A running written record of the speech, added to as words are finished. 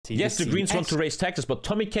Yes, the Greens want to raise taxes, but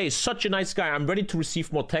TommyKay is such a nice guy. I'm ready to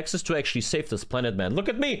receive more taxes to actually save this planet, man. Look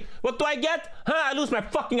at me. What do I get? Huh? I lose my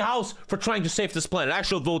fucking house for trying to save this planet. I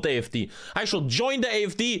shall vote AFD. I shall join the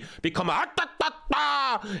AFD, become a...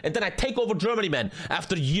 And then I take over Germany, man.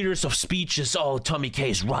 After years of speeches, oh, TommyKay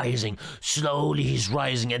is rising. Slowly he's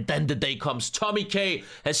rising. And then the day comes. TommyKay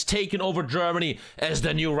has taken over Germany as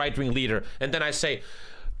the new right-wing leader. And then I say...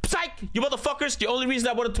 Psych! You motherfuckers! The only reason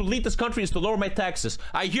I wanted to lead this country is to lower my taxes.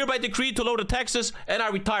 I hereby decree to lower the taxes, and I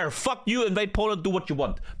retire. Fuck you, invade Poland, do what you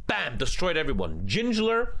want. Bam! Destroyed everyone.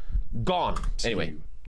 Gingeler, gone. Anyway.